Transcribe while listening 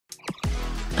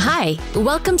Hi,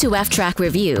 welcome to Ftrack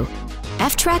Review.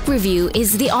 Ftrack Review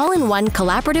is the all-in-one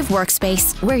collaborative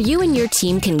workspace where you and your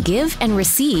team can give and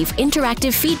receive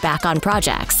interactive feedback on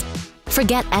projects.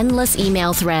 Forget endless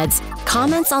email threads,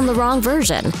 comments on the wrong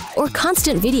version, or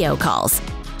constant video calls.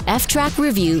 Ftrack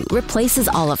Review replaces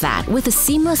all of that with a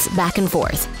seamless back and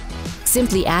forth.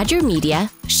 Simply add your media,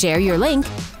 share your link,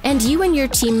 and you and your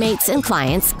teammates and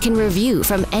clients can review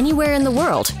from anywhere in the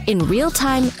world in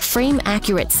real-time,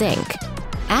 frame-accurate sync.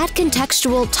 Add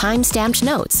contextual, time-stamped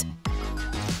notes.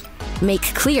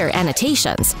 Make clear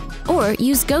annotations, or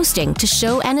use ghosting to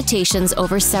show annotations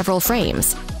over several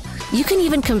frames. You can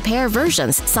even compare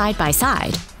versions side by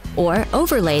side, or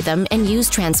overlay them and use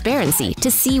transparency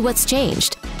to see what's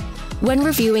changed. When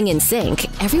reviewing in sync,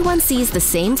 everyone sees the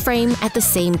same frame at the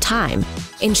same time,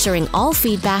 ensuring all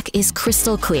feedback is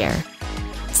crystal clear.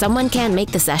 Someone can't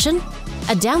make the session?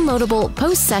 A downloadable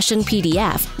post-session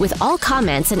PDF with all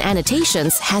comments and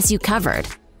annotations has you covered.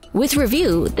 With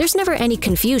Review, there's never any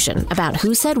confusion about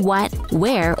who said what,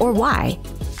 where, or why.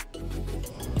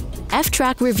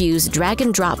 Ftrack Review's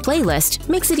drag-and-drop playlist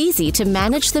makes it easy to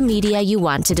manage the media you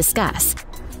want to discuss.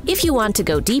 If you want to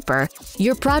go deeper,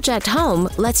 your Project Home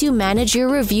lets you manage your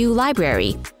review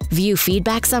library, view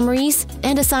feedback summaries,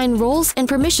 and assign roles and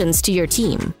permissions to your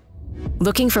team.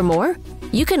 Looking for more?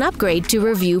 You can upgrade to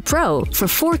Review Pro for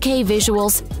 4K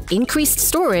visuals, increased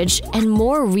storage, and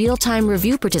more real-time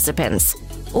review participants.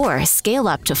 Or scale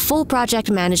up to full project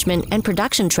management and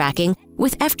production tracking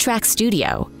with Ftrack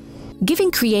Studio. Giving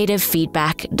creative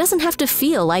feedback doesn't have to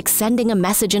feel like sending a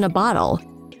message in a bottle.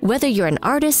 Whether you're an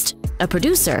artist, a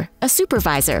producer, a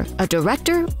supervisor, a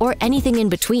director, or anything in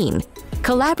between,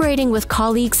 collaborating with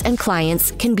colleagues and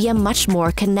clients can be a much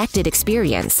more connected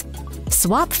experience.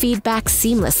 Swap feedback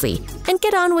seamlessly and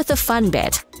get on with the fun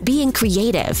bit, being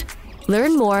creative.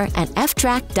 Learn more at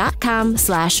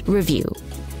ftrack.com/review.